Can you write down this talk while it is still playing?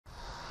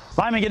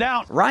Lineman, get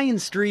down. Ryan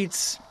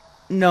Streets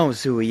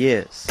knows who he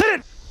is.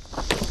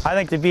 I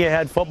think to be a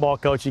head football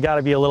coach, you got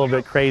to be a little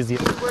bit crazy.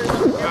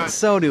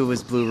 So do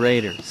his Blue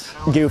Raiders.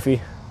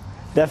 Goofy.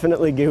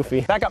 Definitely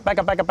goofy. Back up, back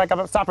up, back up, back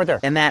up. Stop right there.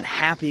 And that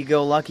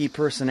happy-go-lucky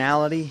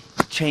personality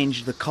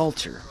changed the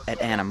culture at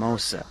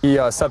Anamosa. He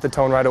set the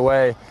tone right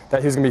away that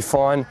he was going to be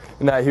fun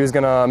and that he was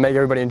going to make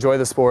everybody enjoy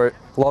the sport,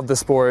 love the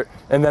sport,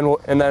 and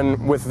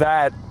then with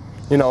that,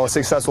 you know,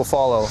 success will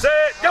follow. Set,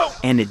 go!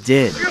 And it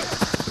did.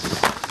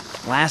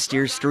 Last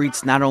year,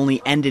 Streets not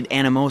only ended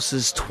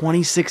Anamosa's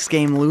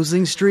 26-game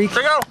losing streak,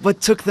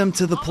 but took them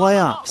to the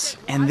playoffs.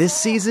 And this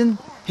season,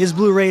 his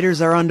Blue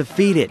Raiders are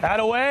undefeated. That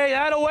away!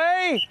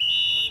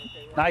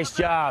 Nice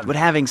job. But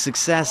having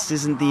success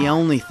isn't the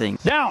only thing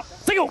Down,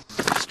 single!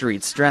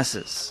 Streets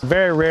stresses.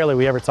 Very rarely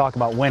we ever talk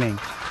about winning.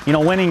 You know,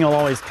 winning will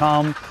always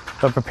come,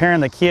 but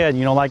preparing the kid,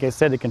 you know, like I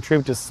said, to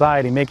contribute to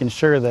society, making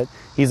sure that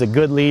he's a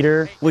good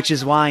leader. Which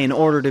is why, in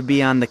order to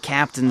be on the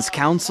captain's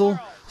council,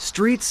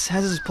 Streets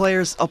has his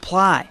players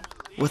apply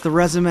with a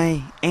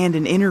resume and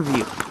an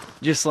interview,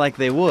 just like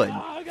they would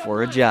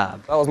for a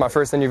job. That was my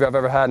first interview I've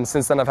ever had, and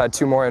since then I've had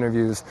 2 more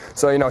interviews.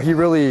 So, you know, he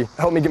really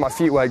helped me get my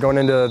feet wet going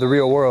into the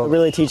real world. It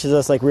really teaches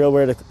us like real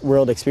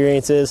world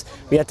experiences.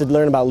 We have to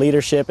learn about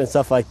leadership and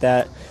stuff like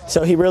that.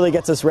 So he really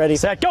gets us ready.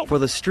 Set, go! For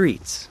the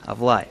streets of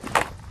life.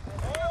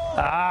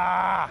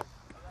 Ah!